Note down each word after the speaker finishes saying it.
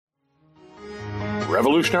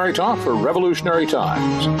Revolutionary talk for revolutionary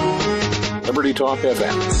times. Liberty Talk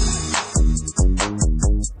FM.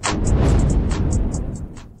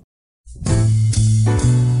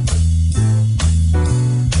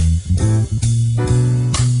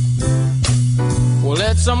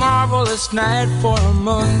 It's a marvelous night for a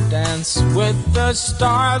moon dance with the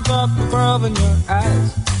stars up above in your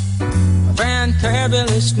eyes. A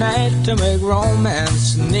fantabulous night to make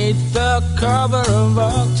romance neath the cover of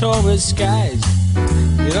October skies.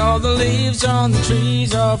 You know the leaves on the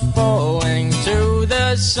trees are falling to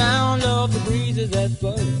the sound of the breezes that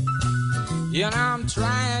blow. You know I'm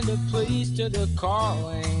trying to please to the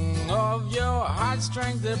calling of your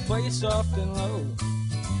heartstrings that play soft and low.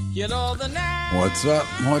 What's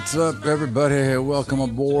up, everybody? Hey, welcome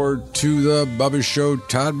aboard to the Bubba Show.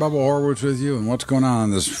 Todd Bubba Horwitz with you. And what's going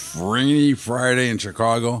on this rainy Friday in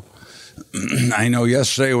Chicago? I know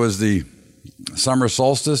yesterday was the summer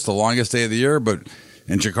solstice, the longest day of the year, but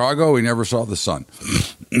in Chicago, we never saw the sun.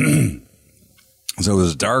 So it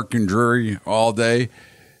was dark and dreary all day.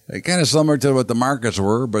 Kind of similar to what the markets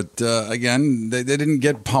were, but again, they didn't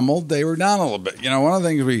get pummeled. They were down a little bit. You know, one of the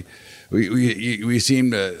things we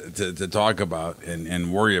seem to talk about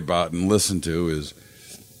and worry about and listen to is,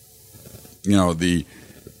 you know, the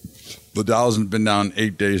Dow's been down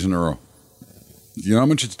 8 days in a row. You know how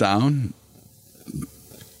much it's down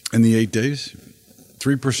in the 8 days?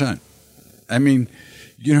 3%. I mean,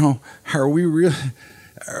 you know,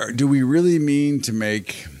 do we really mean to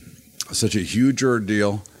make such a huge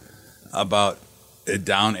ordeal about it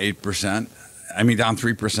down 8%? I mean, down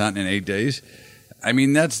 3% in 8 days? I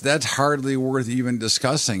mean, that's hardly worth even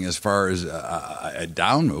discussing as far as a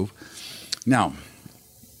down move. Now,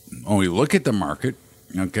 when we look at the market,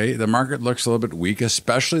 okay, the market looks a little bit weak,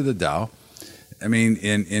 especially the Dow. I mean,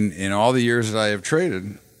 in all the years that I have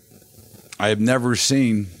traded, I have never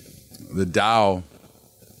seen the Dow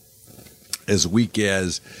as weak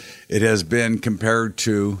as it has been compared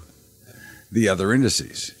to the other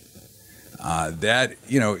indices. That,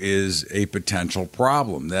 you know, is a potential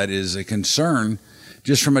problem. That is a concern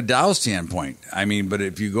just from a Dow standpoint. I mean, but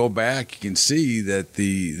if you go back, you can see that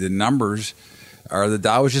the numbers are, the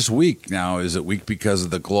Dow is just weak. Now, is it weak because of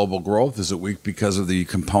the global growth? Is it weak because of the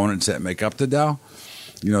components that make up the Dow?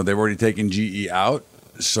 You know, they've already taken GE out.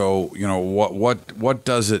 So, you know, what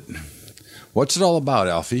does it, what's it all about,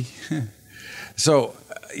 Alfie? So,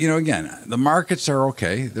 you know, again, the markets are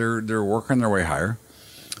okay. They're working their way higher.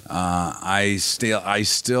 I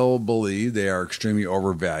still believe they are extremely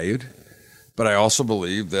overvalued, but I also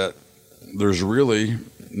believe that there's really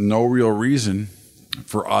no real reason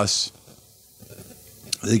for us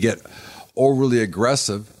to get overly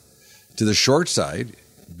aggressive to the short side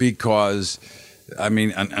because, I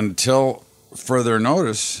mean, until further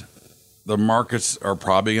notice, the markets are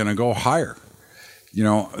probably going to go higher. You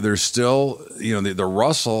know, there's still, you know, the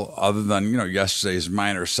Russell, other than, you know, yesterday's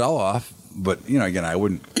minor sell-off, but, you know, again, I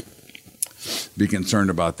wouldn't be concerned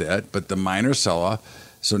about that, but the minor sell-off.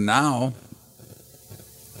 So now,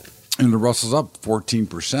 and the Russell's up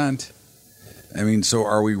 14%. I mean, so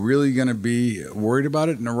are we really going to be worried about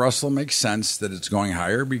it? And the Russell makes sense that it's going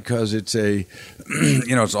higher because it's a,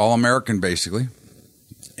 you know, it's all American basically,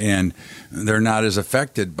 and they're not as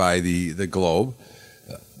affected by the globe.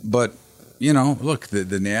 But, you know, look, the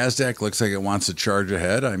NASDAQ looks like it wants to charge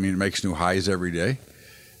ahead. I mean, it makes new highs every day.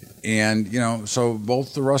 And, you know, so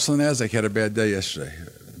both the Russell and NASDAQ had a bad day yesterday.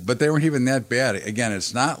 But they weren't even that bad. Again,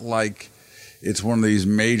 it's not like it's one of these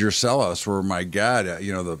major sell-offs where, my God,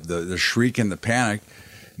 you know, the shriek and the panic.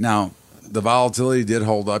 Now, the volatility did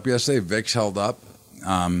hold up yesterday. VIX held up,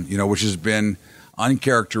 you know, which has been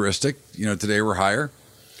uncharacteristic. You know, today we're higher.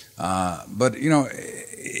 But, you know,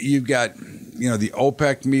 you've got, you know, the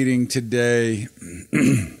OPEC meeting today.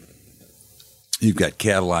 You've got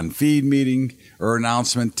cattle on feed meeting or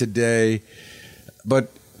announcement today.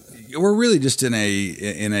 But we're really just in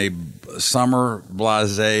a summer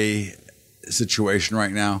blasé situation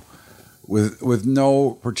right now with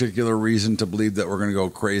no particular reason to believe that we're going to go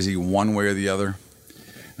crazy one way or the other.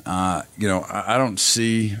 You know, I don't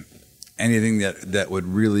see anything that would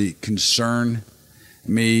really concern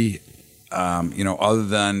me, you know, other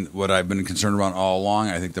than what I've been concerned about all along.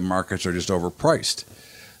 I think the markets are just overpriced.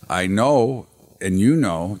 I know, and you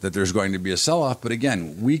know, that there's going to be a sell-off, but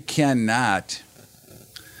again, we cannot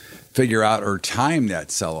figure out or time that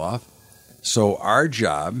sell-off. So our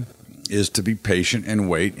job is to be patient and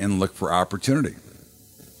wait and look for opportunity.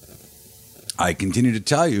 I continue to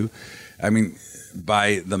tell you, I mean,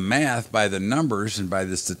 by the math, by the numbers, and by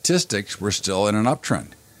the statistics, we're still in an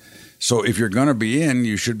uptrend. So if you're going to be in,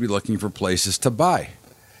 you should be looking for places to buy.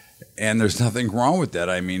 And there's nothing wrong with that.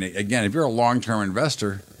 I mean, again, if you're a long-term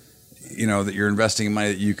investor, that you're investing in money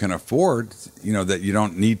that you can afford, that you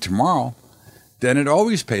don't need tomorrow, then it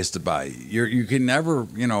always pays to buy. You can never,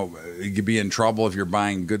 you could be in trouble if you're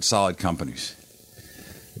buying good, solid companies.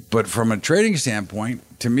 But from a trading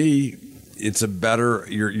standpoint, to me, it's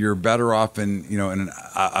you're better off in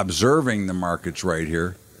observing the markets right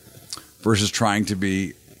here versus trying to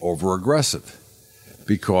be over aggressive.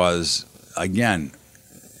 Because again,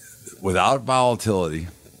 without volatility,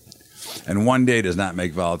 and one day does not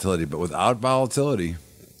make volatility, but without volatility,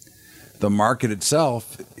 the market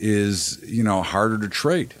itself is, harder to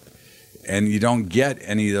trade. And you don't get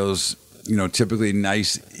any of those, typically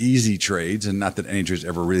nice, easy trades. And not that any trade's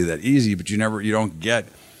ever really that easy, but you don't get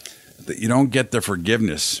the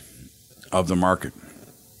forgiveness of the market.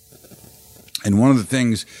 And one of the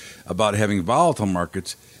things about having volatile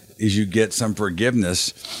markets is you get some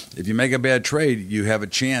forgiveness. If you make a bad trade, you have a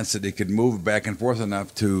chance that it could move back and forth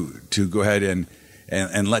enough to go ahead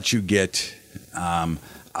and let you get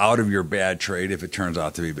out of your bad trade if it turns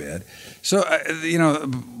out to be bad. So,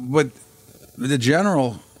 but the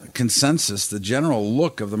general consensus, the general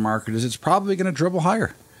look of the market is it's probably going to dribble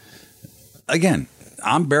higher. Again,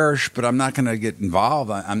 I'm bearish, but I'm not going to get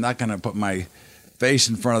involved. I'm not going to put my face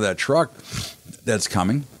in front of that truck that's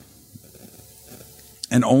coming.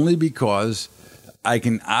 And only because I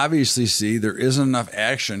can obviously see there isn't enough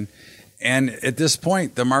action. And at this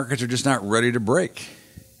point, the markets are just not ready to break.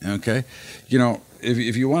 Okay?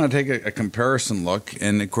 If you want to take a comparison look,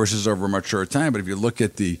 and of course this is over a much shorter time, but if you look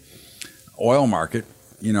at the oil market,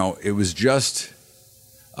 it was just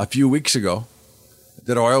a few weeks ago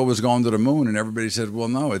that oil was going to the moon, and everybody said, well,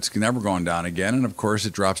 no, it's never going down again. And of course,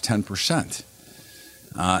 it drops 10%.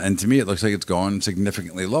 And to me, it looks like it's going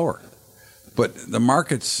significantly lower. But the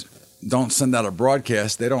markets don't send out a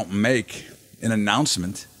broadcast. They don't make an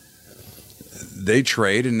announcement. They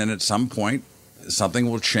trade, and then at some point, something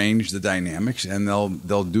will change the dynamics, and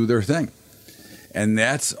they'll do their thing. And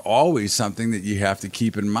that's always something that you have to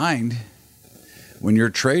keep in mind when you're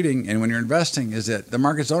trading and when you're investing, is that the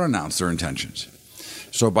markets don't announce their intentions.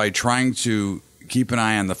 So by trying to keep an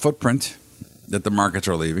eye on the footprint that the markets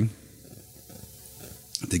are leaving,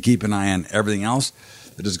 to keep an eye on everything else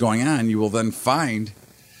that is going on, you will then find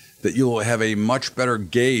that you will have a much better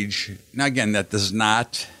gauge. Now, again, that does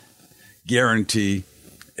not guarantee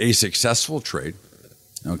a successful trade,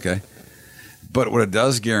 okay? But what it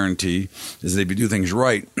does guarantee is that if you do things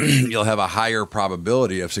right, you'll have a higher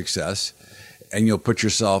probability of success, and you'll put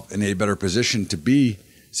yourself in a better position to be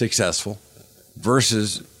successful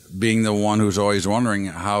versus being the one who's always wondering,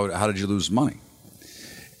 how did you lose money?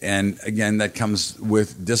 And again, that comes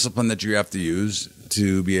with discipline that you have to use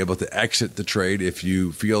to be able to exit the trade if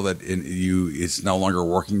you feel that it's no longer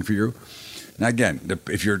working for you. Now, again,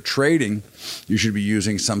 if you're trading, you should be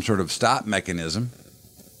using some sort of stop mechanism,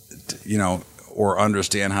 or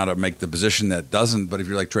understand how to make the position that doesn't. But if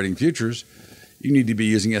you're like trading futures, you need to be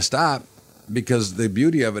using a stop, because the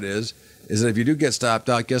beauty of it is that if you do get stopped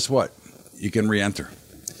out, guess what? You can re-enter.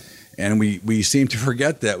 And we seem to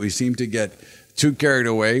forget that. We seem to get too carried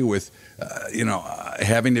away with,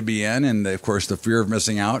 having to be in, and of course the fear of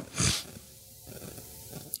missing out,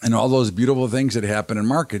 and all those beautiful things that happen in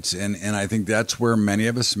markets. And I think that's where many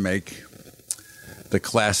of us make the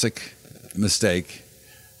classic mistake,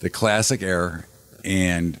 the classic error,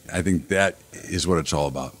 and I think that is what it's all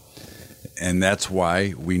about. And that's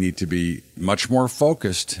why we need to be much more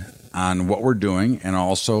focused on what we're doing, and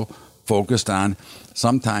also focused on,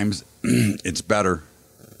 sometimes it's better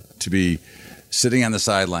to be sitting on the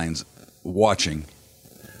sidelines watching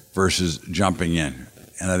versus jumping in.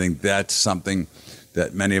 And I think that's something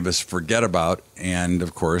that many of us forget about. And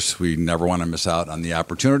of course, we never want to miss out on the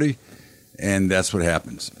opportunity. And that's what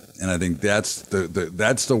happens. And I think that's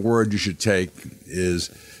the word you should take, is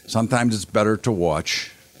sometimes it's better to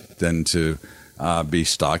watch than to be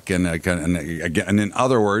stuck. And in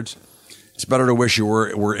other words, it's better to wish you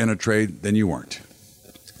were in a trade than you weren't.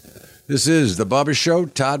 This is The Bubba Show.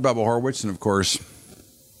 Todd Bubba Horwitz. And of course,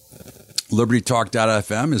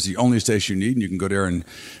 LibertyTalk.fm is the only station you need, and you can go there and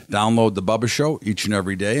download The Bubba Show each and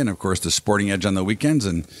every day, and of course the Sporting Edge on the weekends.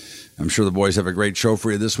 And I'm sure the boys have a great show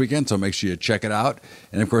for you this weekend, so make sure you check it out.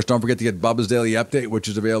 And of course, don't forget to get Bubba's Daily Update, which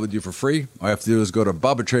is available to you for free. All you have to do is go to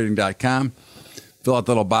BubbaTrading.com, fill out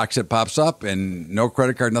the little box that pops up, and no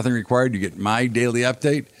credit card, nothing required. You get my daily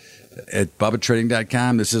update at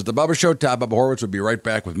BubbaTrading.com. This is The Bubba Show. Todd Bubba Horwitz will be right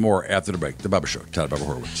back with more after the break. The Bubba Show. Todd Bubba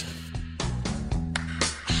Horwitz.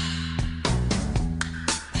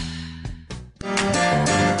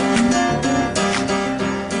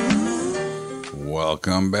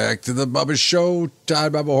 Welcome back to the Bubba Show.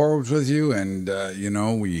 Todd Bubba Horowitz with you, and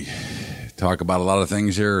we talk about a lot of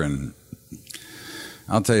things here. And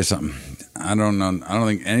I'll tell you something. I don't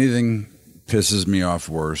think anything pisses me off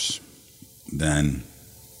worse than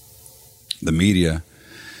the media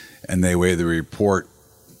and the way they report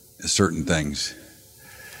certain things.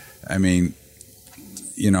 I mean,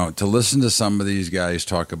 to listen to some of these guys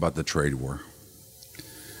talk about the trade war,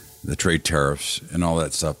 the trade tariffs and all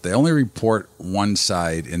that stuff, they only report one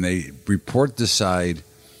side, and they report the side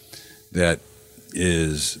that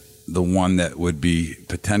is the one that would be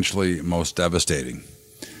potentially most devastating.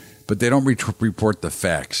 But they don't report the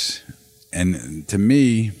facts. And to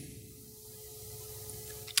me,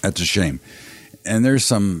 that's a shame. And there's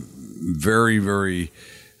some very, very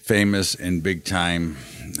famous and big-time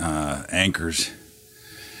anchors,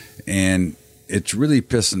 and it's really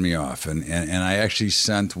pissing me off. And I actually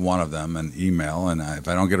sent one of them an email, and if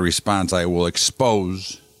I don't get a response, I will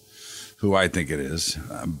expose who I think it is.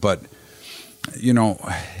 But,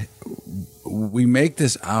 we make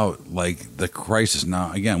this out like the crisis.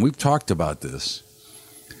 Now, again, we've talked about this.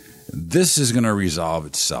 This is going to resolve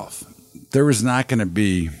itself. There is not going to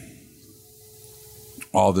be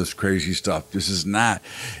all this crazy stuff. This is not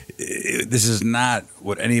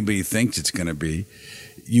what anybody thinks it's going to be.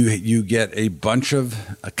 You get a bunch of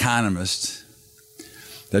economists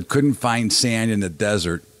that couldn't find sand in the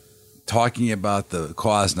desert talking about the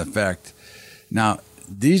cause and effect. Now,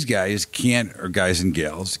 these guys guys and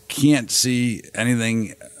gals can't see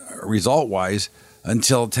anything result-wise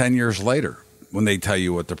until 10 years later when they tell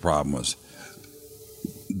you what the problem was.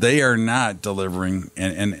 They are not delivering.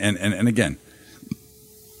 And again,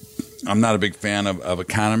 I'm not a big fan of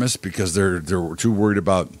economists because they're too worried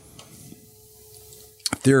about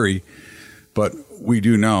theory, but we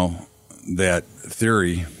do know that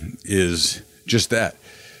theory is just that.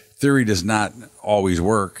 Theory does not always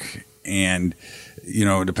work, and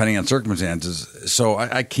depending on circumstances. So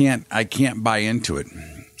I can't buy into it.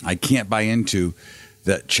 I can't buy into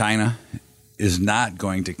that China is not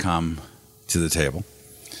going to come to the table.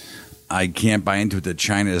 I can't buy into it that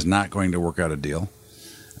China is not going to work out a deal.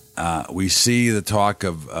 We see the talk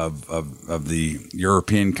of the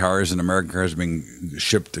European cars and American cars being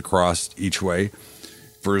shipped across each way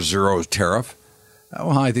for zero tariff.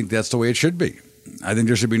 Well, I think that's the way it should be. I think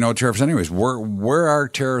there should be no tariffs anyways. Where are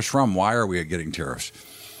tariffs from? Why are we getting tariffs?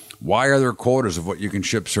 Why are there quotas of what you can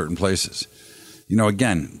ship certain places?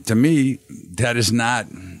 Again, to me, that is not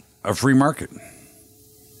a free market.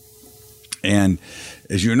 And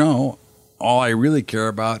as you know, all I really care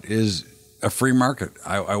about is a free market.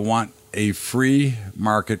 I want a free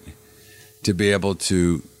market to be able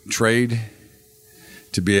to trade,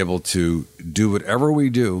 to be able to do whatever we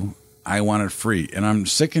do. I want it free. And I'm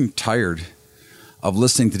sick and tired of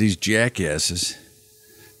listening to these jackasses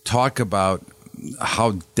talk about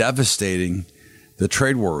how devastating the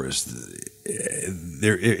trade war is.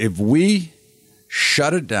 If we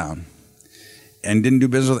shut it down and didn't do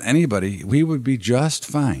business with anybody, we would be just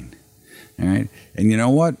fine. All right? And you know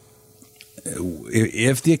what?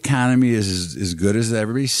 If the economy is as good as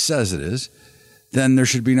everybody says it is, then there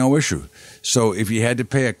should be no issue. So if you had to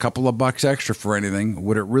pay a couple of bucks extra for anything,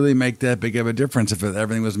 would it really make that big of a difference if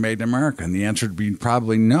everything was made in America? And the answer would be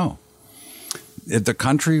probably no. If the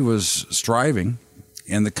country was striving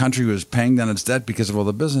and the country was paying down its debt because of all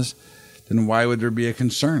the business, then why would there be a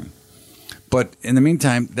concern? But in the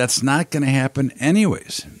meantime, that's not going to happen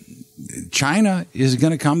anyways. China is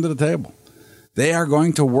going to come to the table. They are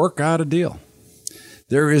going to work out a deal.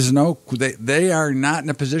 They are not in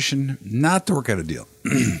a position not to work out a deal.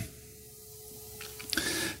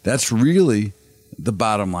 That's really the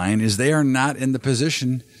bottom line, is they are not in the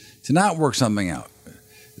position to not work something out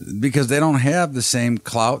because they don't have the same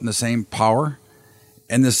clout and the same power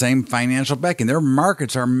and the same financial backing. Their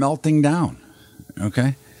markets are melting down,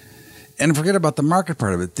 okay? And forget about the market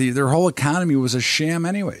part of it. Their whole economy was a sham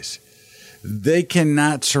anyways. They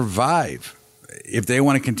cannot survive if they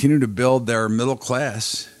want to continue to build their middle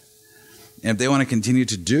class, and if they want to continue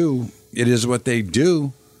to do it is what they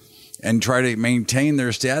do and try to maintain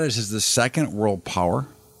their status as the second world power,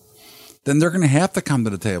 then they're going to have to come to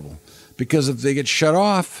the table. Because if they get shut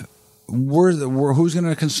off, who's going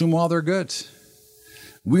to consume all their goods?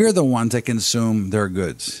 We're the ones that consume their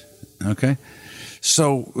goods, okay?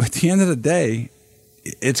 So at the end of the day,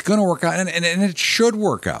 it's going to work out, and it should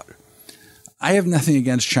work out. I have nothing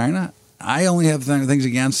against China. I only have things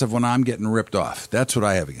against when I'm getting ripped off. That's what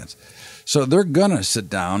I have against. So they're going to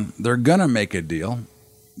sit down. They're going to make a deal.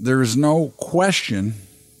 There's no question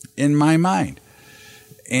in my mind.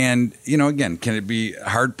 And, again, can it be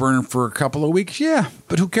heartburn for a couple of weeks? Yeah,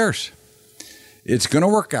 but who cares? It's going to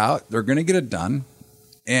work out. They're going to get it done.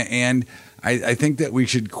 And I think that we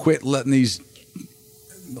should quit letting these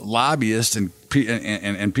lobbyists and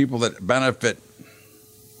people that benefit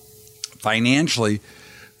financially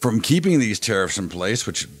from keeping these tariffs in place,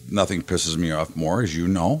 which nothing pisses me off more, as you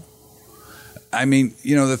know. I mean,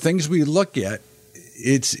 the things we look at,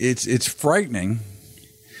 it's frightening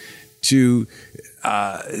to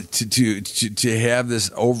have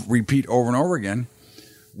this repeat over and over again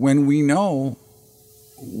when we know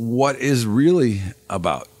what is really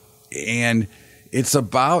about. And it's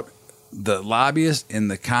about the lobbyists in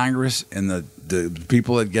the Congress and the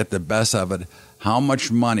people that get the best of it. How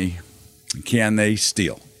much money can they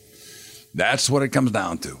steal? That's what it comes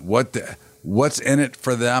down to. What's in it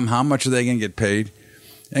for them? How much are they going to get paid?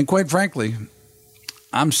 And quite frankly,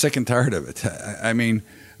 I'm sick and tired of it. I mean,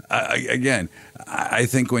 I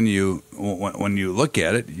think when you look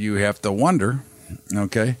at it, you have to wonder,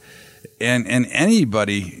 okay? And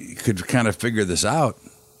anybody could kind of figure this out,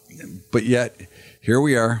 but yet here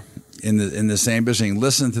we are in the same business.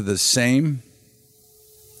 Listen to the same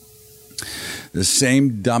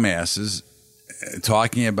dumbasses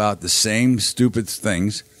talking about the same stupid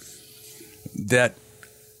things that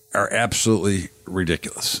are absolutely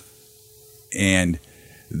ridiculous. And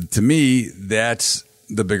to me, that's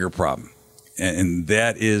the bigger problem. And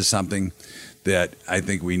that is something that I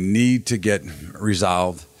think we need to get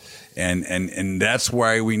resolved. And that's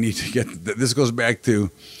why we need to get, this goes back to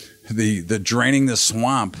the draining the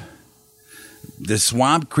swamp. The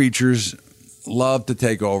swamp creatures love to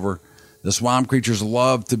take over. The swamp creatures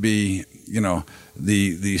love to be,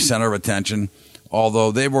 the center of attention,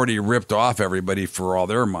 although they've already ripped off everybody for all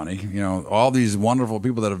their money. All these wonderful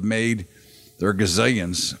people that have made their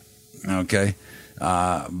gazillions, okay,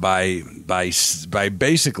 by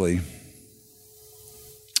basically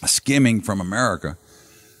skimming from America.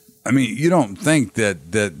 I mean, you don't think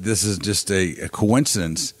that this is just a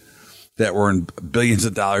coincidence that we're in billions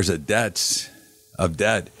of dollars of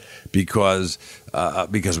debt because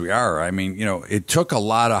we are. I mean, it took a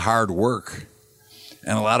lot of hard work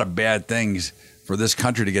and a lot of bad things for this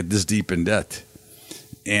country to get this deep in debt.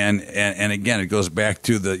 And again, it goes back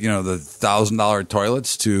to the $1,000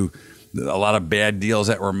 toilets, to a lot of bad deals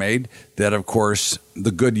that were made. That, of course,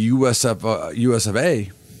 the good US of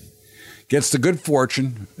A gets the good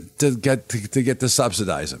fortune to get to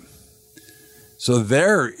subsidize them. So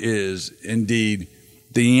there is indeed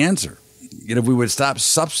the answer. If we would stop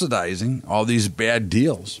subsidizing all these bad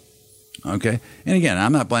deals, okay. And again,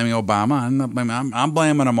 I'm not blaming Obama. I'm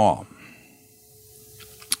blaming them all,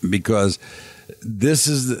 because this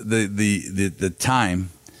is the time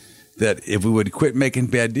that if we would quit making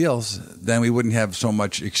bad deals, then we wouldn't have so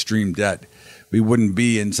much extreme debt. We wouldn't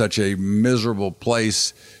be in such a miserable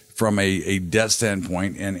place from a debt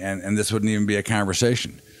standpoint, and this wouldn't even be a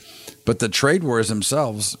conversation. But the trade wars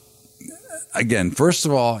themselves, again, first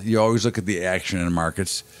of all, you always look at the action in the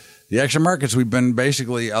markets. The action markets, we've been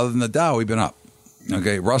basically, other than the Dow, we've been up.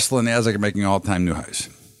 Okay, Russell and Nasdaq are making all-time new highs.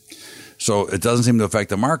 So it doesn't seem to affect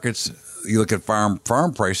the markets. You look at farm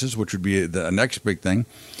prices, which would be the next big thing.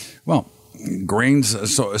 Well, grains,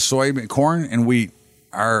 soy, corn, and wheat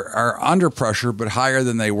are under pressure, but higher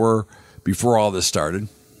than they were before all this started.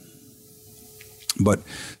 But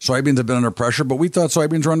soybeans have been under pressure, but we thought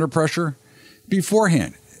soybeans were under pressure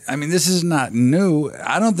beforehand. I mean, this is not new.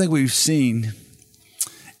 I don't think we've seen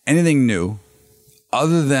anything new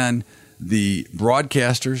other than the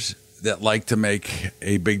broadcasters that like to make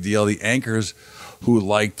a big deal, the anchors who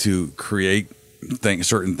like to create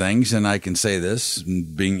certain things. And I can say this,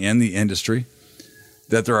 being in the industry,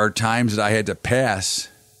 that there are times that I had to pass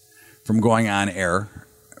from going on air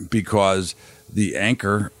because the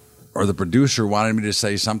anchor or the producer wanted me to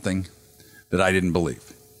say something that I didn't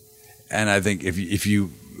believe. And I think if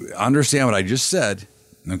you understand what I just said,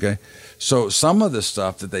 okay, so some of the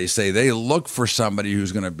stuff that they say, they look for somebody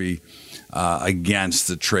who's going to be against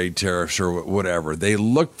the trade tariffs or whatever. They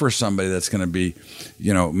look for somebody that's going to be,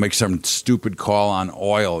 make some stupid call on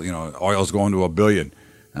oil. Oil's going to $1 billion.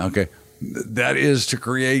 Okay, that is to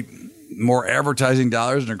create more advertising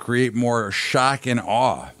dollars and to create more shock and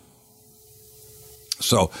awe.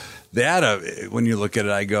 So that, when you look at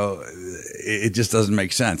it, I go, it just doesn't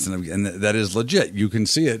make sense. And that is legit. You can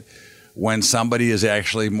see it when somebody is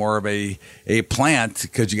actually more of a plant,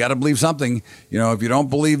 because you got to believe something. If you don't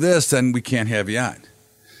believe this, then we can't have you on.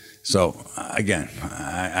 So again,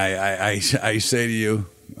 I say to you,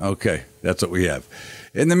 okay, that's what we have.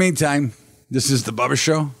 In the meantime, this is the Bubba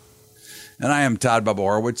Show, and I am Todd Bubba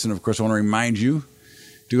Horowitz. And of course, I want to remind you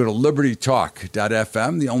to go to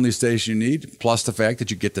libertytalk.fm, the only station you need, plus the fact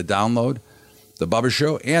that you get to download The Bubba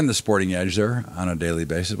Show and The Sporting Edge there on a daily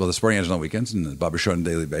basis. Well, The Sporting Edge on the weekends and The Bubba Show on a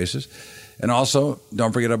daily basis. And also,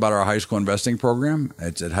 don't forget about our high school investing program.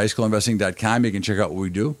 It's at highschoolinvesting.com. You can check out what we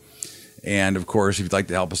do. And, of course, if you'd like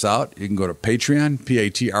to help us out, you can go to Patreon,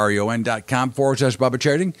 patreon.com/Bubba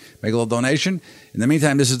Trading. Make a little donation. In the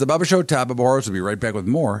meantime, this is The Bubba Show. Todd Bubba Horowitz will be right back with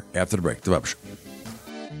more after the break. The Bubba Show.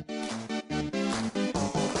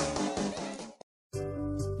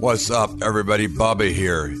 What's up, everybody? Bubba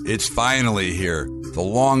here. It's finally here. The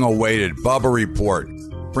long-awaited Bubba Report,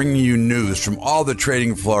 bringing you news from all the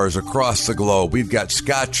trading floors across the globe. We've got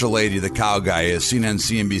Scott Shellady, the cow guy, at CNN,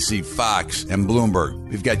 CNBC, Fox, and Bloomberg.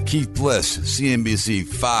 We've got Keith Bliss, CNBC,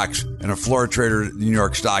 Fox, and a floor trader at the New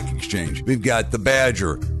York Stock Exchange. We've got the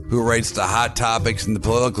Badger, who writes the hot topics and the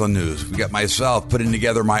political news. We've got myself putting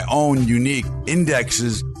together my own unique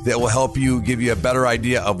indexes that will help you, give you a better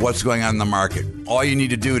idea of what's going on in the market. All you need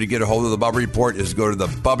to do to get a hold of the Bubba Report is go to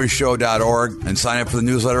thebubbashow.org and sign up for the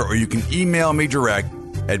newsletter, or you can email me direct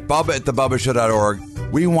at bubba@thebubbashow.org.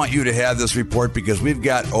 We want you to have this report because we've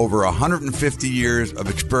got over 150 years of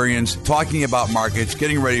experience talking about markets,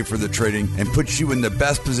 getting ready for the trading, and puts you in the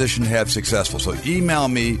best position to have successful. So email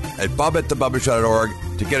me at bubba@thebubbashow.org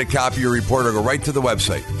to get a copy of your report, or go right to the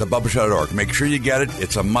website, thebubbashow.org. Make sure you get it.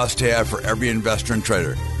 It's a must-have for every investor and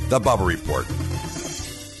trader. The Bubba Report.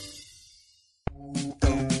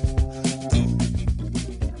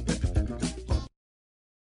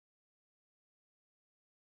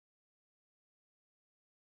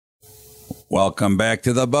 Welcome back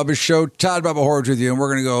to The Bubba Show. Todd Bubba Horowitz with you, and we're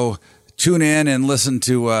going to go tune in and listen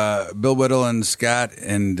to Bill Whittle and Scott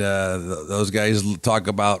and those guys talk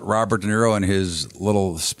about Robert De Niro and his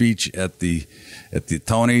little speech at the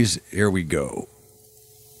Tonys. Here we go.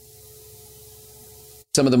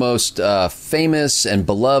 Some of the most famous and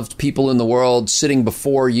beloved people in the world sitting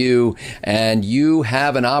before you, and you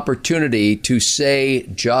have an opportunity to say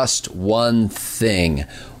just one thing.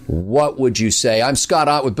 What would you say? I'm Scott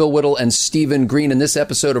Ott with Bill Whittle and Stephen Green, and this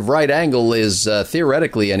episode of Right Angle is,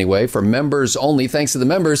 theoretically anyway, for members only. Thanks to the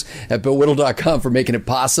members at BillWhittle.com for making it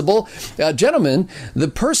possible. Gentlemen, the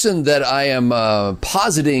person that I am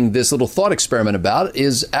positing this little thought experiment about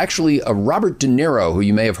is actually Robert De Niro, who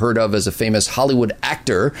you may have heard of as a famous Hollywood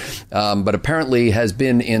actor, but apparently has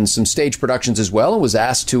been in some stage productions as well, and was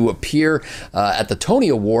asked to appear at the Tony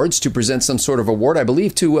Awards to present some sort of award, I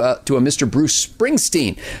believe, to a Mr. Bruce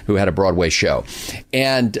Springsteen, who had a Broadway show.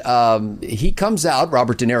 And he comes out,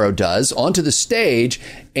 Robert De Niro does, onto the stage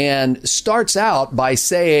and starts out by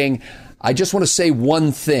saying, I just want to say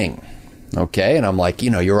one thing. Okay, and I'm like,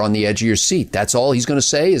 you're on the edge of your seat. That's all he's going to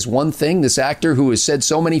say is one thing? This actor who has said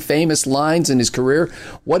so many famous lines in his career,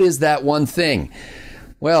 what is that one thing?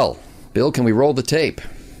 Well, Bill, can we roll the tape?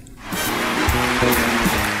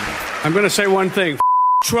 I'm going to say one thing.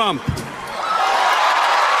 Trump.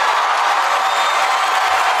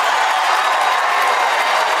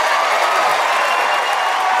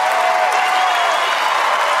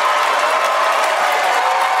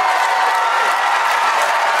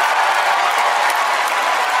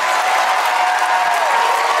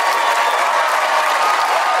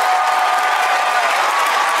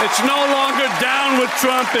 It's no longer down with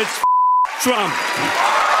Trump, it's Trump.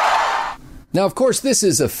 Now, of course, this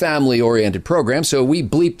is a family-oriented program, so we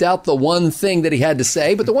bleeped out the one thing that he had to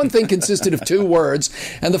say, but the one thing consisted of two words,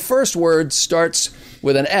 and the first word starts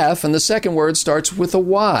with an F, and the second word starts with a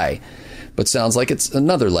Y, but sounds like it's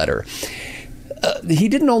another letter. He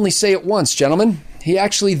didn't only say it once, gentlemen. He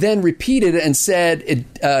actually then repeated it and said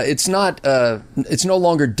it's no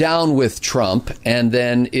longer down with Trump, and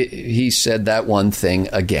then he said that one thing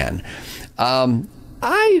again.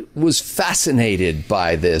 I was fascinated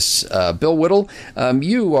by this. Bill Whittle,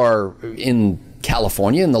 you are in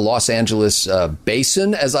California, in the Los Angeles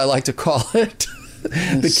basin, as I like to call it.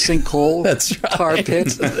 The sinkhole. That's right. Tar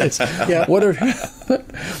pit. Yeah. What are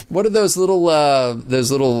those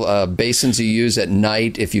little basins you use at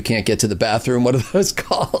night if you can't get to the bathroom? What are those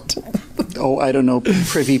called? Oh, I don't know,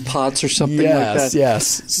 privy pots or something like that.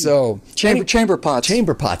 Yes. So chamber pots.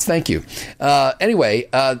 Chamber pots. Thank you. Anyway,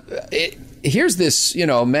 here's this,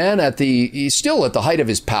 man he's still at the height of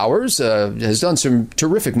his powers, has done some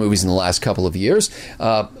terrific movies in the last couple of years,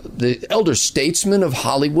 the elder statesman of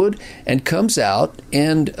Hollywood, and comes out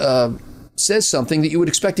and says something that you would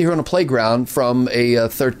expect to hear on a playground from a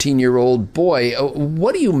 13-year-old boy.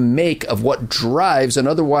 What do you make of what drives an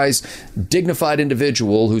otherwise dignified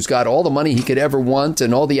individual who's got all the money he could ever want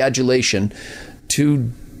and all the adulation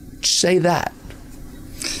to say that?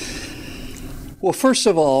 Well, first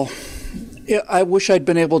of all, I wish I'd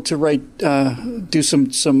been able to do some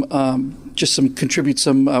contribute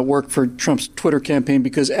some work for Trump's Twitter campaign,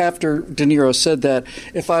 because after De Niro said that,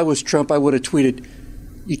 if I was Trump, I would have tweeted,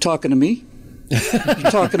 "You talking to me? You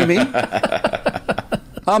talking to me?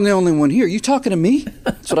 I'm the only one here. You talking to me?"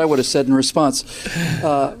 That's what I would have said in response.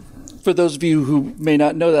 For those of you who may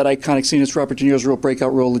not know that iconic scene, it's Robert De Niro's real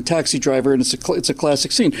breakout role in Taxi Driver, and it's a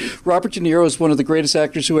classic scene. Robert De Niro is one of the greatest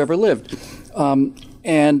actors who ever lived,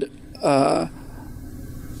 and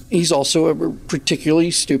he's also a particularly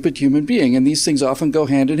stupid human being, and these things often go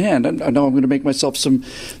hand in hand. I know I'm going to make myself some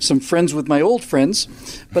friends with my old friends,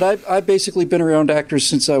 but I've basically been around actors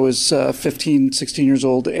since I was 15, 16 years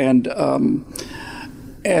old, and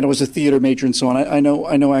I was a theater major and so on. I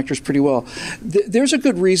know actors pretty well. There's a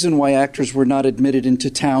good reason why actors were not admitted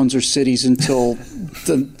into towns or cities until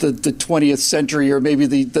the 20th century, or maybe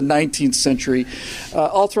the 19th century.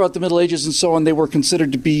 All throughout the Middle Ages and so on, they were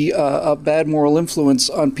considered to be a bad moral influence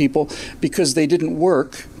on people because they didn't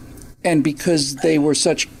work and because they were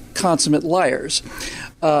such consummate liars.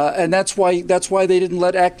 And that's why they didn't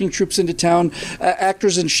let acting troupes into town.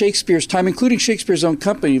 Actors in Shakespeare's time, including Shakespeare's own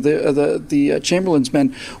company, the Chamberlain's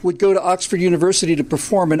Men, would go to Oxford University to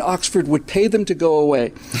perform, and Oxford would pay them to go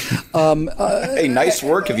away. Hey, nice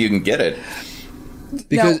work if you can get it.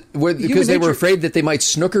 Because they were afraid that they might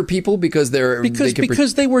snooker people because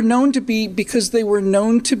they were known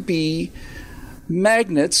to be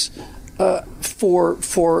magnets for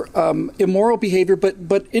immoral behavior,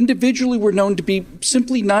 but individually were known to be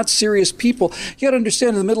simply not serious people. You got to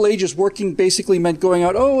understand, in the Middle Ages, working basically meant going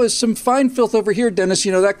out, "Oh, there's some fine filth over here, Dennis,"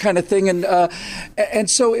 that kind of thing, and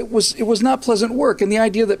so it was not pleasant work. And the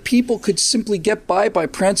idea that people could simply get by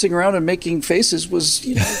prancing around and making faces was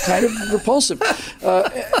kind of repulsive,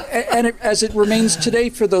 and as it remains today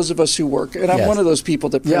for those of us who work. And I'm one of those people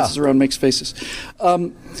that prances around and makes faces.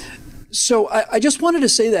 So I just wanted to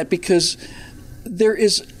say that because there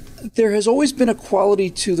has always been a quality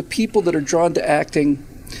to the people that are drawn to acting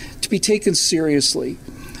to be taken seriously.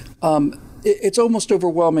 It's almost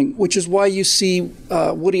overwhelming, which is why you see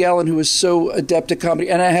Woody Allen, who is so adept at comedy,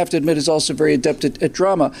 and I have to admit is also very adept at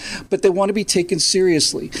drama, but they want to be taken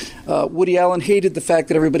seriously. Woody Allen hated the fact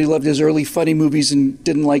that everybody loved his early funny movies and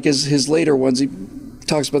didn't like his later ones. He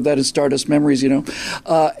talks about that in Stardust Memories, and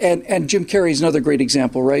Jim Carrey is another great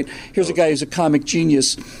example, right? Here's a guy who's a comic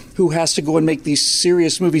genius who has to go and make these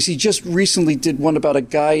serious movies. He just recently did one about a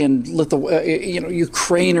guy in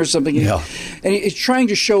Ukraine or something, and he's trying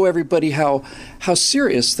to show everybody how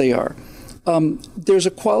serious they are. There's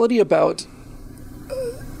a quality about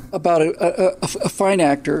a fine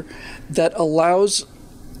actor that allows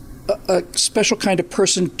a special kind of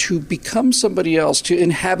person to become somebody else, to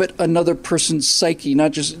inhabit another person's psyche,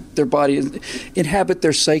 not just their body, inhabit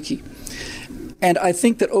their psyche. And I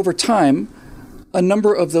think that over time, a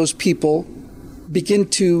number of those people begin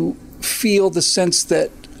to feel the sense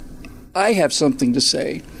that I have something to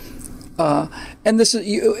say. And this is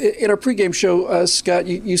in our pregame show, Scott.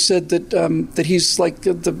 You said that he's like a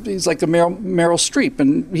Meryl Streep,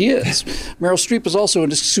 and he is. Meryl Streep is also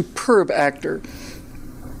a superb actor.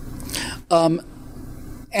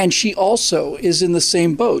 And she also is in the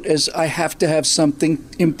same boat as I have to have something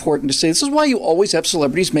important to say. This is why you always have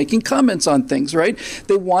celebrities making comments on things, right?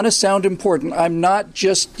 They want to sound important. I'm not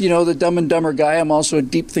just, the Dumb and Dumber guy. I'm also a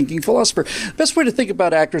deep-thinking philosopher. The best way to think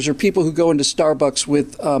about actors are people who go into Starbucks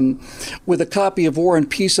with a copy of War and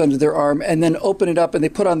Peace under their arm and then open it up and they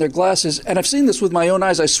put on their glasses. And I've seen this with my own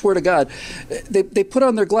eyes, I swear to God. They put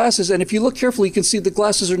on their glasses, and if you look carefully, you can see the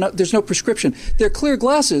glasses there's no prescription. They're clear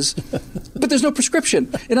glasses, but there's no prescription.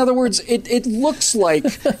 In other words, it looks like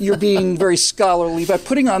you're being very scholarly by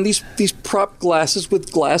putting on these prop glasses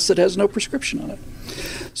with glass that has no prescription on it.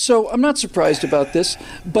 So I'm not surprised about this,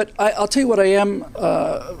 but I'll tell you what I am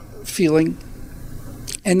feeling,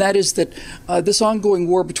 and that is that this ongoing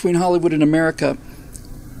war between Hollywood and America,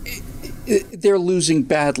 they're losing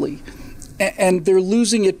badly. And they're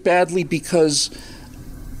losing it badly because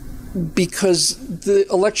the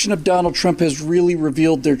election of Donald Trump has really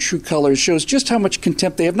revealed their true colors, shows just how much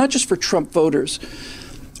contempt they have, not just for Trump voters,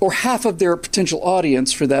 or half of their potential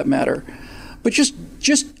audience for that matter, but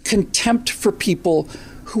just contempt for people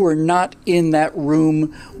who are not in that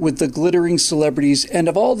room with the glittering celebrities. And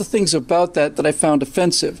of all the things about that I found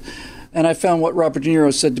offensive, and I found what Robert De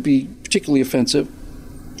Niro said to be particularly offensive,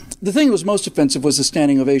 the thing that was most offensive was the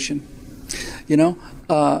standing ovation.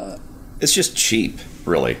 It's just cheap.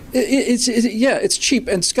 really. It's cheap.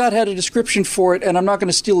 And Scott had a description for it, and I'm not going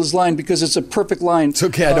to steal his line because it's a perfect line. It's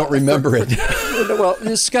okay, I don't remember it. Well,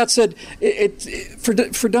 Scott said for De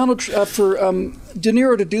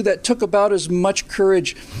Niro to do that took about as much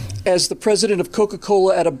courage as the president of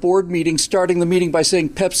Coca-Cola at a board meeting starting the meeting by saying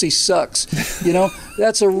Pepsi sucks.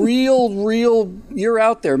 That's a real, you're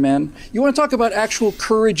out there, man. You want to talk about actual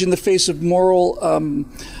courage in the face of moral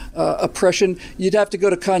oppression, you'd have to go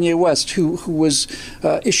to Kanye West, who was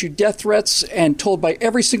issued death threats and told by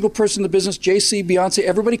every single person in the business, Jay-Z, Beyonce,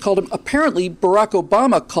 everybody called him. Apparently, Barack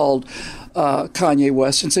Obama called Kanye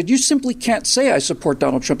West and said, you simply can't say I support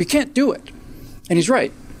Donald Trump. You can't do it. And he's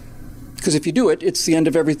right. Because if you do it, it's the end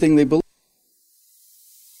of everything they believe.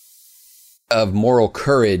 Of moral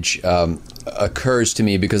courage occurs to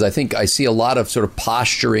me because I think I see a lot of sort of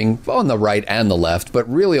posturing on the right and the left, but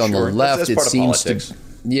really on the left, it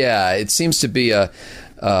seems to be a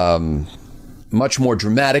much more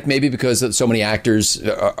dramatic, maybe because so many actors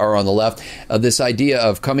are on the left, this idea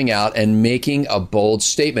of coming out and making a bold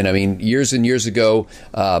statement. I mean, years and years ago,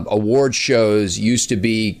 award shows used to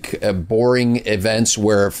be boring events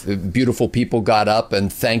where beautiful people got up and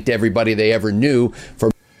thanked everybody they ever knew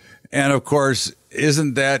for. And of course,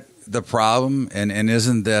 isn't that the problem? And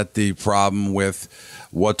isn't that the problem with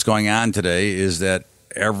what's going on today is that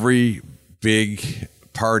every big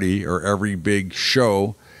party or every big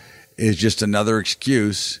show is just another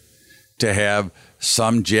excuse to have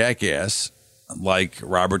some jackass like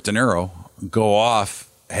Robert De Niro go off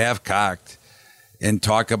half-cocked and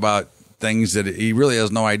talk about things that he really has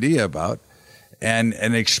no idea about and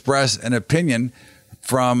express an opinion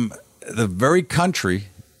from the very country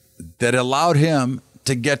that allowed him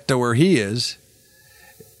to get to where he is,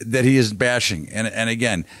 that he is bashing. And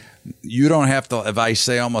again, you don't have to, if I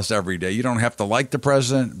say almost every day, you don't have to like the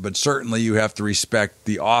president, but certainly you have to respect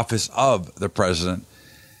the office of the president.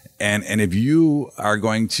 And if you are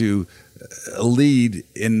going to lead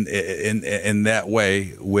in that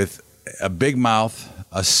way with a big mouth,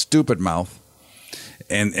 a stupid mouth,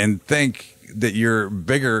 and think that you're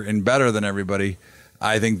bigger and better than everybody,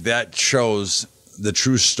 I think that shows the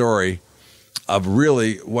true story of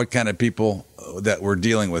really what kind of people that we're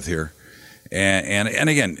dealing with here. And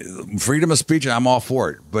again, freedom of speech, I'm all for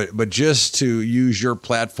it. But just to use your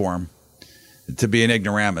platform to be an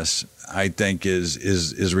ignoramus, I think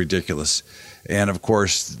is ridiculous. And of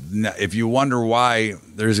course, if you wonder why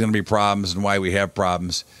there's going to be problems and why we have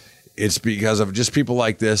problems, it's because of just people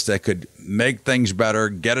like this that could make things better,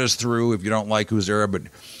 get us through if you don't like who's there, but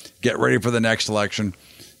get ready for the next election.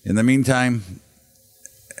 In the meantime,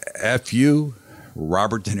 F you,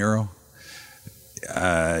 Robert De Niro.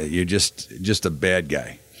 You're just a bad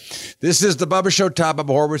guy. This is the Bubba Show, Tom Bubba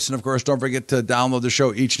Horowitz. And, of course, don't forget to download the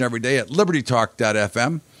show each and every day at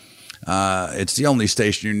libertytalk.fm. It's the only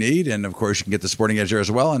station you need. And, of course, you can get the Sporting Edge there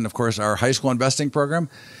as well. And, of course, our high school investing program.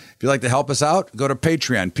 If you'd like to help us out, go to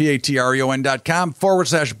Patreon,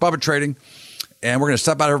 patreon.com/Bubba Trading. And we're going to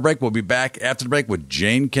step out of a break. We'll be back after the break with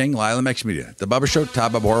Jane King, Lila Mex Media. The Bubba Show,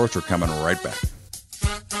 Tom Bubba Horowitz. We're coming right back.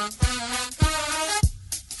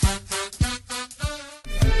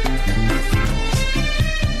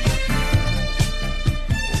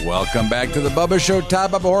 Welcome back to the Bubba Show.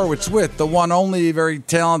 Tom Bubba Horowitz with the one only very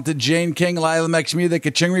talented Jane King, Lila Mex Media, the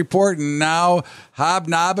Ka-Ching Report, and now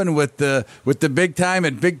hobnobbing with the big time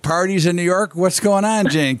at big parties in New York. What's going on,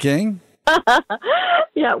 Jane King?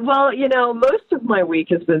 Yeah, well, most of my week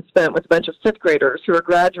has been spent with a bunch of fifth graders who are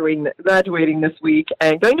graduating this week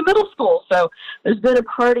and going to middle school. So there's been a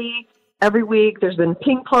party every week. There's been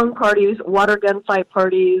ping pong parties, water gun fight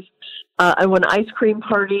parties. I went an ice cream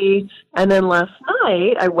party. And then last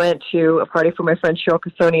night I went to a party for my friend Cheryl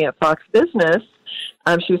Casoni at Fox Business.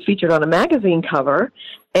 She was featured on a magazine cover,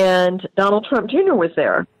 and Donald Trump Jr. was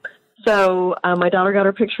there. So my daughter got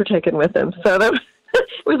her picture taken with him. So that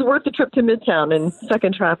it was worth the trip to Midtown and stuck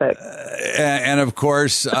in traffic. And of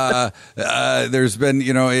course, there's been,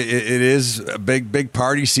 it is a big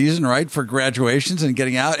party season, right, for graduations and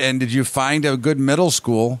getting out. And did you find a good middle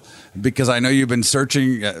school? Because I know you've been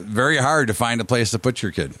searching very hard to find a place to put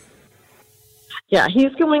your kid. Yeah,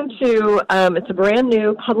 he's going to, it's a brand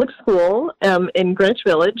new public school in Greenwich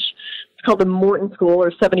Village. It's called the Morton School,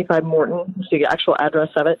 or 75 Morton. That's the actual address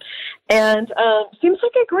of it. And seems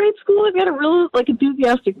like a great school. They've got a real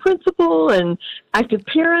enthusiastic principal and active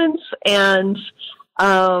parents. And,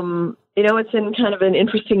 it's in kind of an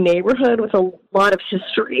interesting neighborhood with a lot of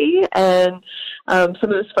history. And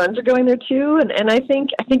some of his friends are going there, too. And I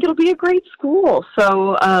think it'll be a great school.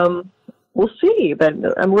 So, we'll see. But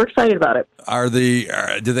we're excited about it.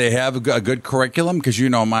 Do they have a good curriculum? Because you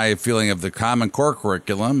know my feeling of the Common Core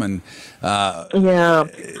curriculum, and yeah,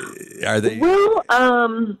 are they? Well,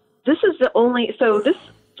 this is the only. So this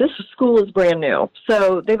school is brand new.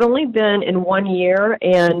 So they've only been in 1 year,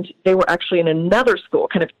 and they were actually in another school,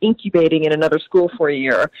 kind of incubating in another school for a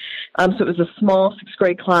year. So it was a small 6th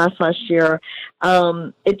grade class last year.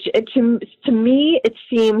 To me, it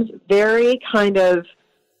seems very kind of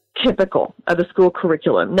typical of the school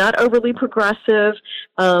curriculum, not overly progressive.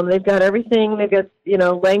 They've got everything. They've got,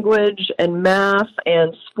 language and math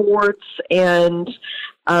and sports and,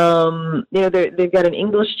 they've got an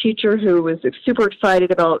English teacher who was super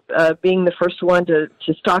excited about being the first one to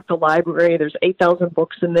stock the library. There's 8,000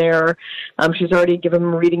 books in there. She's already given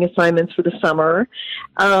them reading assignments for the summer.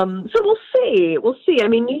 So we'll see. We'll see. I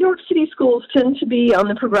mean, New York City schools tend to be on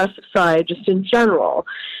the progressive side just in general.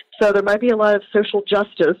 So there might be a lot of social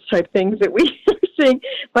justice type things that we are seeing.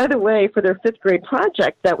 By the way, for their 5th grade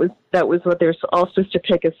project, that was what they're all supposed to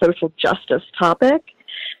pick a social justice topic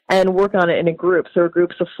and work on it in a group. So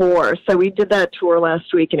groups of 4. So we did that tour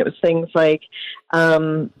last week, and it was things like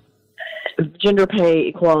gender pay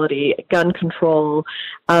equality, gun control,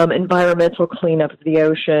 environmental cleanup of the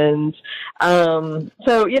oceans.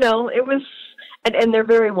 So, it was... And they're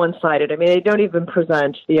very one-sided. I mean, they don't even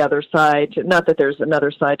present the other side. Not that there's another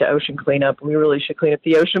side to ocean cleanup. We really should clean up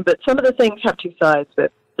the ocean. But some of the things have 2 sides,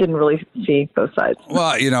 but didn't really see both sides.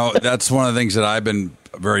 Well, that's one of the things that I've been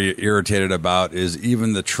very irritated about is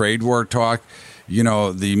even the trade war talk.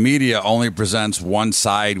 The media only presents one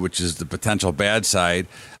side, which is the potential bad side.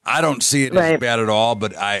 I don't see it as bad at all,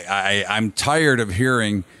 but I'm tired of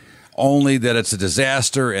hearing only that it's a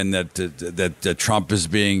disaster and that Trump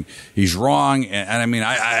he's wrong. And I mean,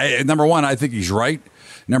 I number one, I think he's right.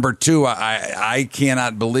 Number two, I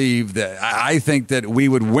cannot believe that. I think that we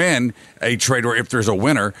would win a trade war if there's a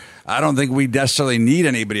winner. I don't think we necessarily need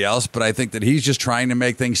anybody else, but I think that he's just trying to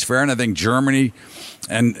make things fair. And I think Germany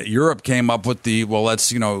and Europe came up with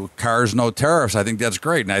cars, no tariffs. I think that's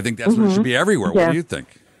great. And I think that's what it should be everywhere. Yeah. What do you think?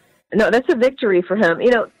 No, that's a victory for him.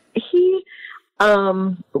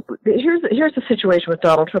 Here's the situation with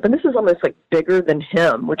Donald Trump, and this is almost like bigger than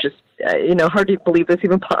him, which is, hard to believe this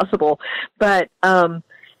even possible. But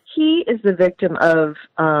he is the victim of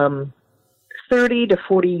 30 to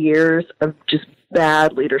 40 years of just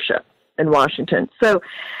bad leadership in Washington. So,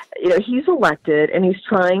 he's elected, and he's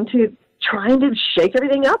trying to shake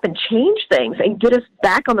everything up and change things and get us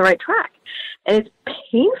back on the right track. And it's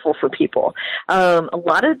painful for people. A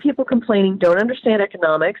lot of people complaining don't understand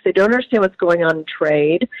economics. They don't understand what's going on in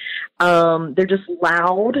trade. They're just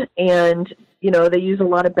loud, and, they use a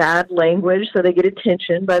lot of bad language, so they get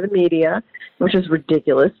attention by the media, which is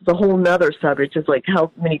ridiculous. It's a whole nother subject, is like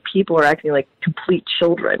how many people are acting like complete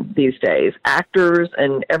children these days, actors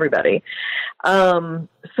and everybody. So,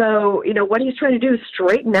 what he's trying to do is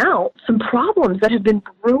straighten out some problems that have been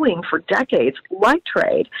brewing for decades, like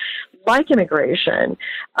trade, like immigration,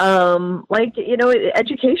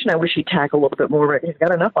 education. I wish he'd tackle a little bit more. He's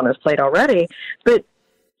got enough on his plate already. But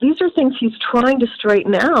these are things he's trying to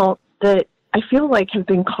straighten out that I feel like have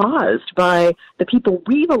been caused by the people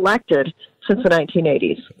we've elected since the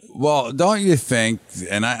 1980s. Well, don't you think,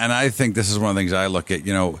 and I think this is one of the things I look at,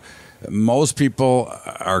 most people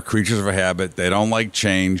are creatures of habit. They don't like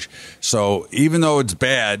change. So even though it's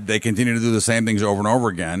bad, they continue to do the same things over and over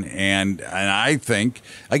again. And I think,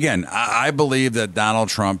 again, I believe that Donald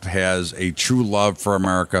Trump has a true love for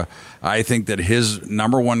America. I think that his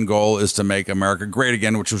number one goal is to make America great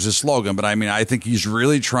again, which was his slogan. But I mean, I think he's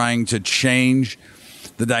really trying to change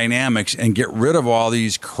the dynamics and get rid of all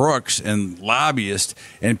these crooks and lobbyists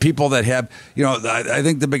and people that have, I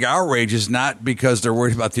think the big outrage is not because they're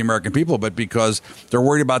worried about the American people, but because they're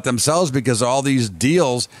worried about themselves, because all these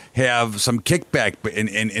deals have some kickback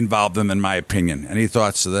involved in my opinion. Any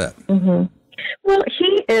thoughts to that? Mm-hmm. Well,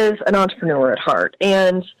 he is an entrepreneur at heart,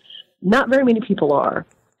 and not very many people are.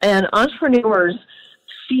 And entrepreneurs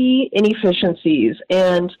see inefficiencies,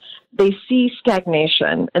 and they see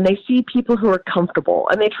stagnation, and they see people who are comfortable,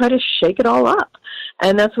 and they try to shake it all up.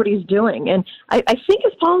 And that's what he's doing. And I think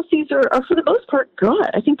his policies are for the most part good.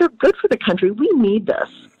 I think they're good for the country. We need this.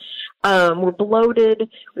 We're bloated.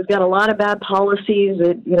 We've got a lot of bad policies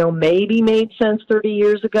that, maybe made sense 30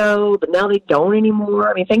 years ago, but now they don't anymore.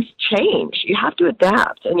 I mean, things change. You have to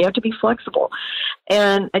adapt, and you have to be flexible.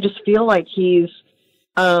 And I just feel like he's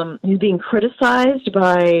He's being criticized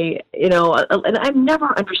by, and I've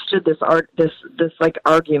never understood this like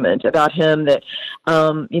argument about him that,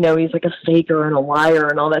 he's like a faker and a liar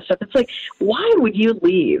and all that stuff. It's like, why would you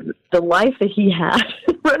leave the life that he had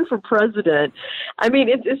and run for president? I mean,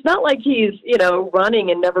 it's not like he's,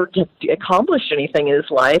 running and never accomplished anything in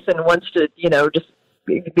his life and wants to, just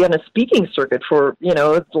be on a speaking circuit for,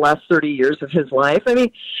 the last 30 years of his life. I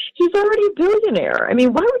mean, he's already a billionaire. I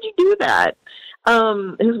mean, why would you do that?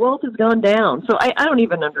 His wealth has gone down. So I don't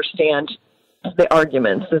even understand the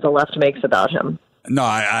arguments that the left makes about him. No,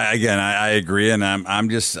 I agree. And I'm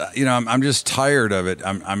just, I'm just tired of it.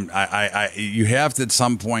 You have to at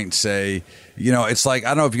some point say, it's like, I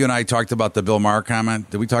don't know if you and I talked about the Bill Maher comment.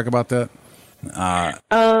 Did we talk about that?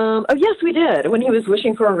 Oh yes, we did, when he was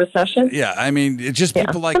wishing for a recession. Yeah. I mean, it's just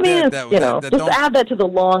people like that just don't add that to the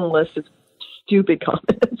long list of stupid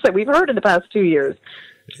comments that we've heard in the past 2 years.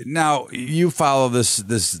 Now, you follow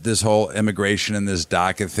this whole immigration and this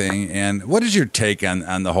DACA thing, and what is your take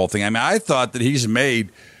on the whole thing? I mean, I thought that he's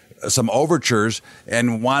made some overtures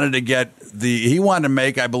and wanted to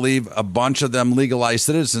make, I believe, a bunch of them legalized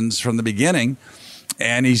citizens from the beginning,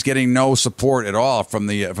 and he's getting no support at all from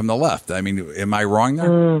the left. I mean, am I wrong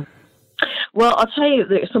there? Well, I'll tell you,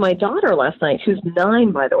 so my daughter last night, who's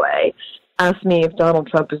 9, by the way, asked me if Donald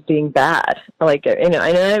Trump is being bad. Like, I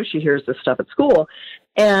know she hears this stuff at school.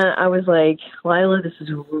 And I was like, Lila, this is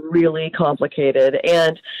really complicated.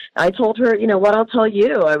 And I told her, what I'll tell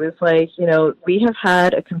you. I was like, we have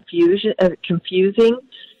had a confusing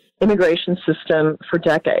immigration system for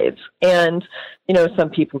decades. And, some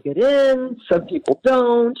people get in, some people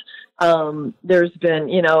don't. There's been,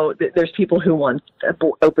 there's people who want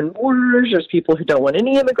open borders. There's people who don't want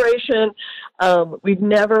any immigration. We've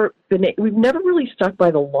never really stuck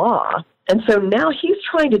by the law. And so now he's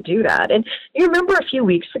trying to do that. And you remember a few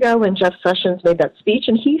weeks ago when Jeff Sessions made that speech,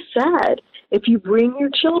 and he said, if you bring your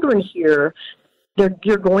children here,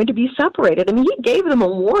 you're going to be separated. I mean, he gave them a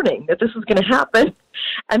warning that this is going to happen.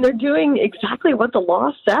 And they're doing exactly what the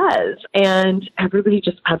law says. And everybody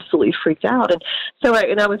just absolutely freaked out. And so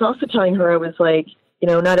I was also telling her, I was like,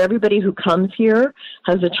 not everybody who comes here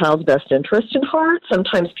has a child's best interest in heart.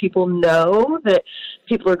 Sometimes people know that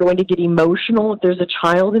people are going to get emotional if there's a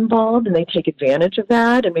child involved, and they take advantage of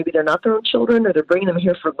that. And maybe they're not their own children, or they're bringing them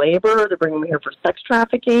here for labor, or they're bringing them here for sex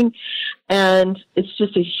trafficking. And it's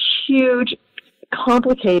just a huge,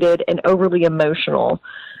 complicated, and overly emotional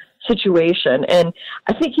situation. And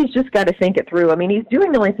I think he's just got to think it through. I mean, he's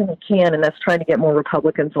doing the only thing he can, and that's trying to get more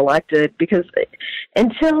Republicans elected, because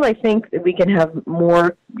until I think that we can have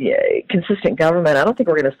more consistent government, I don't think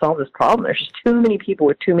we're going to solve this problem. There's just too many people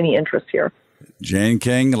with too many interests here. Jane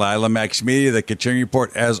King, Lila Max Media, the Kaching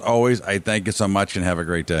Report. As always, I thank you so much and have a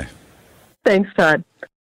great day. Thanks, Todd.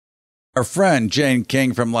 Our friend Jane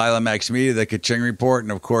King from Lila Max Media, the Kaching Report.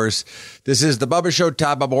 And of course, this is the Bubba Show,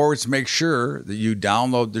 Todd Bubba Horwitz. Make sure that you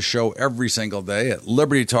download the show every single day at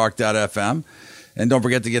libertytalk.fm. And don't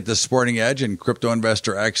forget to get the Sporting Edge and Crypto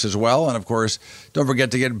Investor X as well. And of course, don't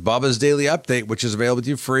forget to get Bubba's Daily Update, which is available to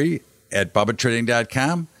you free at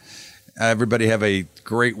bubbatrading.com. Everybody have a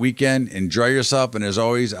great weekend. Enjoy yourself. And as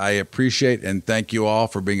always, I appreciate and thank you all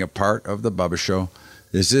for being a part of the Bubba Show.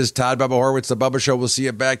 This is Todd Bubba Horwitz, the Bubba Show. We'll see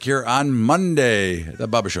you back here on Monday. The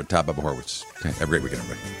Bubba Show, Todd Bubba Horwitz. Okay, have a great weekend,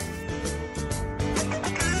 everybody.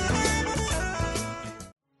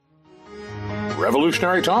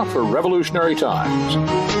 Revolutionary talk for revolutionary times.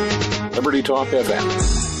 Liberty Talk FM.